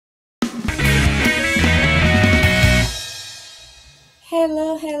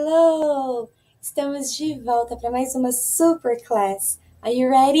Hello, hello! Estamos de volta para mais uma super class. Are you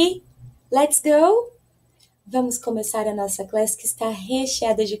ready? Let's go! Vamos começar a nossa class que está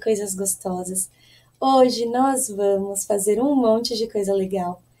recheada de coisas gostosas. Hoje nós vamos fazer um monte de coisa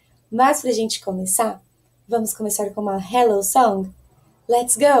legal. Mas para a gente começar, vamos começar com uma Hello Song?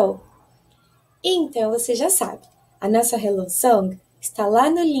 Let's go! Então você já sabe, a nossa Hello Song está lá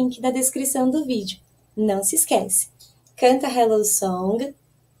no link da descrição do vídeo. Não se esquece, canta Hello Song,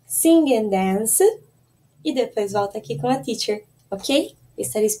 sing and dance e depois volta aqui com a teacher, ok?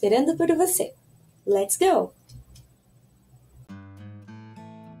 Estarei esperando por você. Let's go!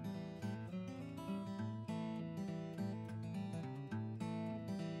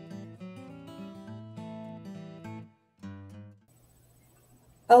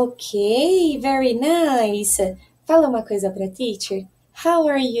 Ok, very nice. Fala uma coisa para teacher. How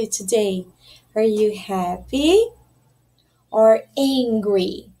are you today? Are you happy or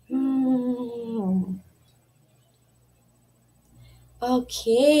angry?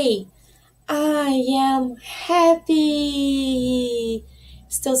 Ok, I am happy.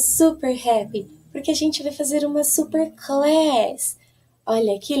 Estou super happy porque a gente vai fazer uma super class.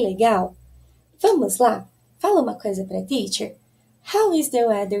 Olha que legal. Vamos lá? Fala uma coisa para teacher. How is the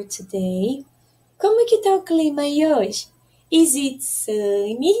weather today? Como que tá o clima aí hoje? Is it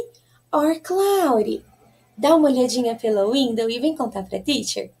sunny or cloudy? Dá uma olhadinha pela window e vem contar para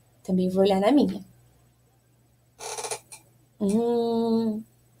teacher. Também vou olhar na minha.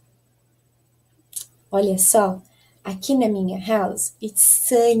 Olha só, aqui na minha house, it's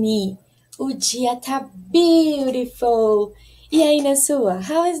sunny. O dia tá beautiful. E aí na sua,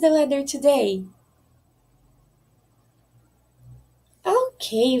 how is the weather today?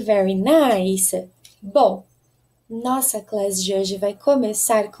 Ok, very nice. Bom, nossa classe de hoje vai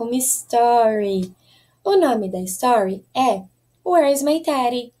começar com uma story. O nome da story é Where's My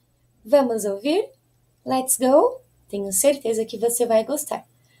Teddy? Vamos ouvir? Let's go? Tenho certeza que você vai gostar.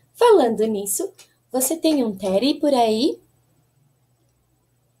 Falando nisso, você tem um teddy por aí?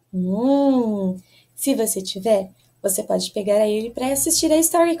 Se você tiver, você pode pegar ele para assistir a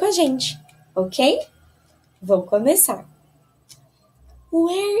story com a gente, ok? Vamos começar.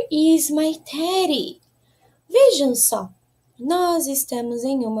 Where is my teddy? Vejam só, nós estamos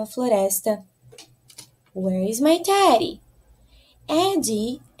em uma floresta. Where is my teddy?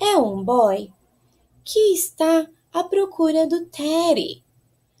 Eddie é um boy que está à procura do teddy.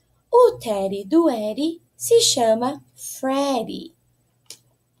 O teddy do Eddie se chama Freddy.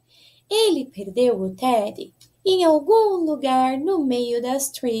 Ele perdeu o teddy em algum lugar no meio das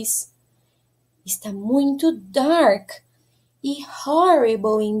trees. Está muito dark e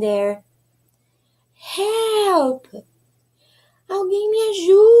horrible in there. Help! Alguém me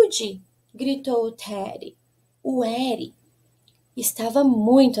ajude! Gritou o Teddy. O Eddie estava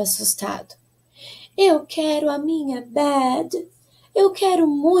muito assustado. Eu quero a minha bed. Eu quero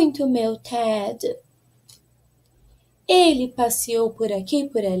muito meu Ted. Ele passeou por aqui e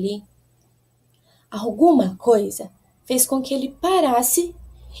por ali. Alguma coisa fez com que ele parasse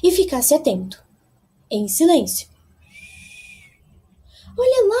e ficasse atento, em silêncio.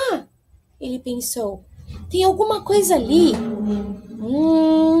 Olha lá, ele pensou, tem alguma coisa ali.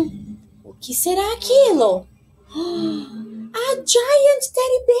 O que será aquilo? A giant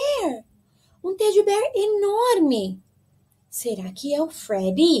teddy bear! Um teddy bear enorme. Será que é o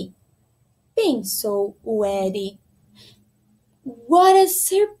Freddy? Pensou o Eddie. What a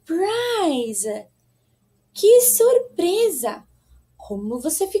surprise! Que surpresa! Como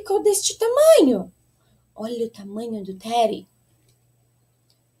você ficou deste tamanho? Olha o tamanho do Teddy.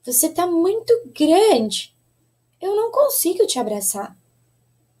 Você tá muito grande. Eu não consigo te abraçar.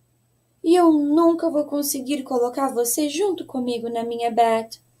 E eu nunca vou conseguir colocar você junto comigo na minha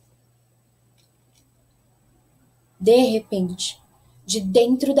bed. De repente, de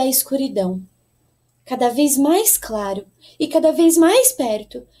dentro da escuridão, cada vez mais claro e cada vez mais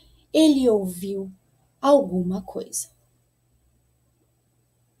perto, ele ouviu alguma coisa.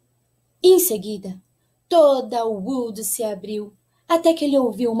 Em seguida, toda o wood se abriu até que ele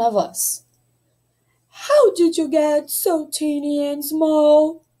ouviu uma voz. How did you get so teeny and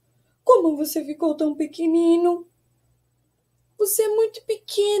small? Como você ficou tão pequenino? Você é muito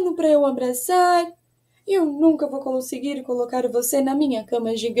pequeno para eu abraçar. Eu nunca vou conseguir colocar você na minha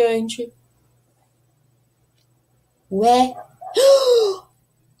cama gigante. Ué?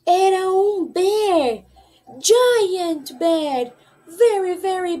 Era um bear! Giant bear! Very,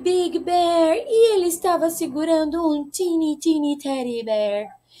 very big bear! E ele estava segurando um teeny, teeny teddy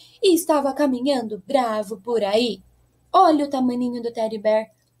bear. E estava caminhando bravo por aí. Olha o tamaninho do teddy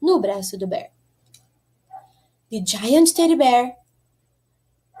bear no braço do bear. The giant teddy bear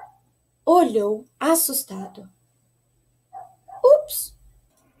olhou assustado. Ups!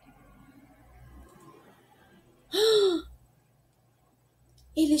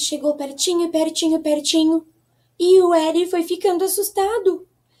 Ele chegou pertinho, pertinho, pertinho, e o Eddie foi ficando assustado.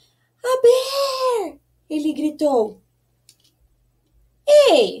 A bear! Ele gritou.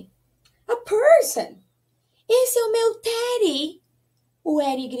 Ei, a person! Esse é o meu Teddy! O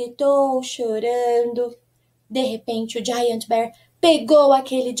Eddie gritou, chorando. De repente, o Giant Bear pegou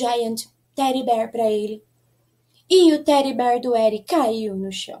aquele Giant Teddy Bear para ele. E o Teddy Bear do Eddie caiu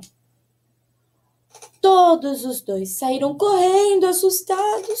no chão. Todos os dois saíram correndo,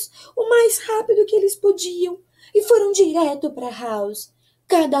 assustados, o mais rápido que eles podiam, e foram direto para a house,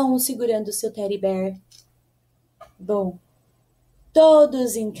 cada um segurando seu Teddy Bear. Bom,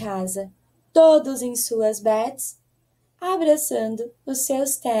 todos em casa, todos em suas beds, abraçando os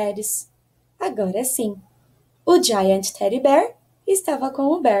seus teddies. Agora sim, o Giant Teddy Bear estava com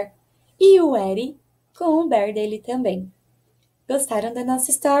o Bear, e o Eddie com o Bear dele também. Gostaram da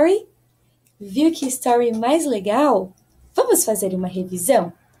nossa story? Viu que story mais legal? Vamos fazer uma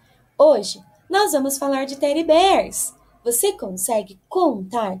revisão? Hoje, nós vamos falar de Teddy Bears. Você consegue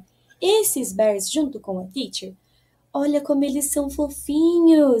contar esses bears junto com a teacher? Olha como eles são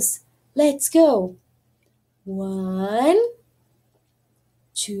fofinhos. Let's go. 1,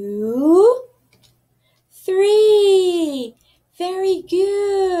 2, 3. Very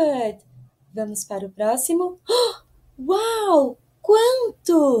good. Vamos para o próximo. Uau!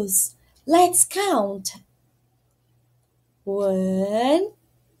 Quantos? Let's count. 1,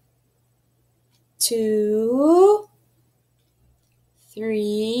 2,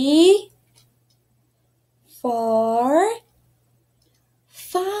 3, 4,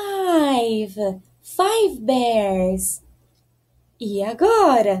 5. 5 bears. E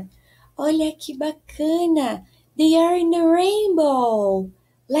agora? Olha que bacana. They are in a rainbow.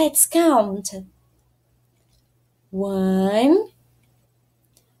 Let's count. 1,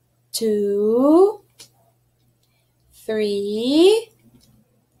 2, 3,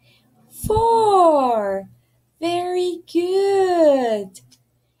 4. Very good.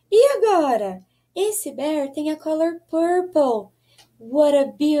 E agora? Esse bear tem a color purple. What a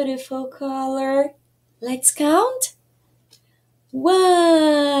beautiful color. Let's count.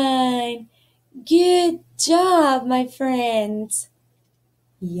 1. Good job, my friends.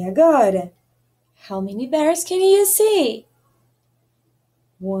 E agora? How many bears can you see?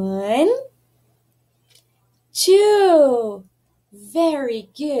 1, 2. Very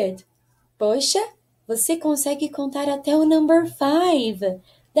good. Poxa, você consegue contar até o number 5.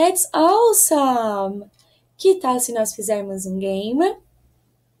 That's awesome. Que tal se nós fizermos um game?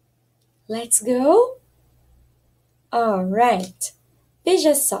 Let's go? Alright.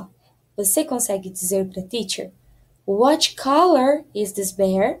 Veja só. Você consegue dizer para a teacher, what color is this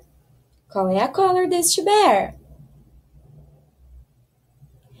bear? Qual é a cor deste bear?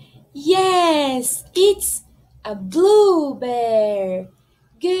 Yes, it's a blue bear.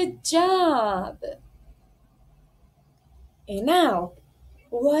 Good job. And now,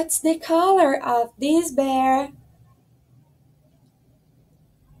 what's the color of this bear?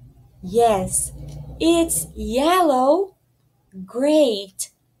 Yes, it's yellow.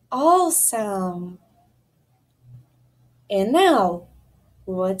 Great. Awesome. And now,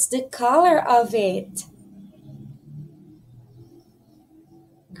 what's the color of it?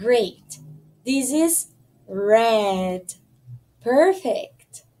 Great. This is red.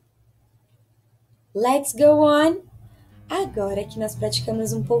 Perfect. Let's go on. Agora que nós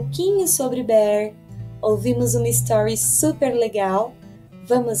praticamos um pouquinho sobre bear, ouvimos uma story super legal,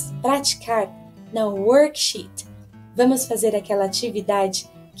 vamos praticar na worksheet. Vamos fazer aquela atividade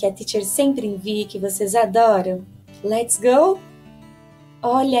que a teacher sempre envia e que vocês adoram. Let's go?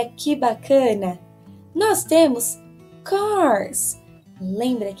 Olha que bacana! Nós temos cars.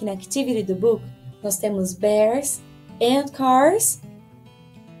 Lembra que na activity do book nós temos bears and cars?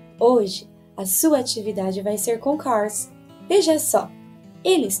 Hoje, a sua atividade vai ser com cars. Veja só,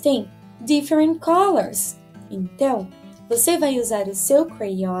 eles têm different colors. Então, você vai usar o seu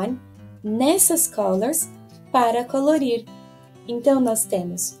crayon nessas colors para colorir. Então, nós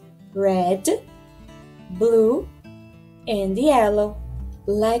temos red, blue and yellow.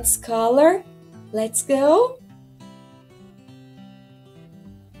 Let's color. Let's go.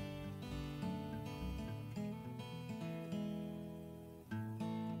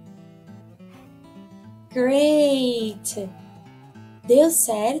 Great! Deu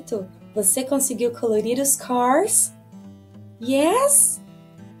certo? Você conseguiu colorir os cars? Yes?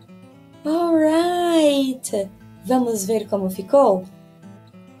 Alright! Vamos ver como ficou?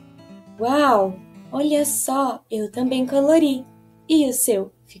 Uau! Olha só, eu também colori. E o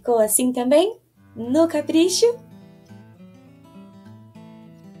seu? Ficou assim também? No capricho?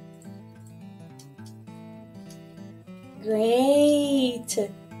 Great!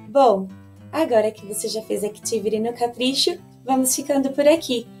 Bom, agora que você já fez Activity no capricho, vamos ficando por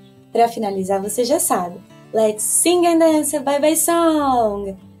aqui. Para finalizar, você já sabe. Let's sing and dance a bye-bye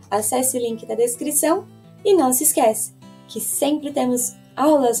song! Acesse o link da descrição e não se esquece que sempre temos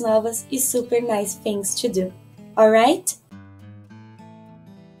aulas novas e super nice things to do. Alright?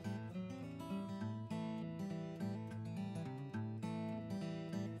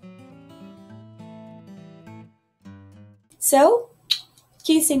 So,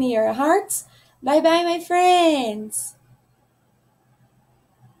 kissing your hearts. Bye bye, my friends!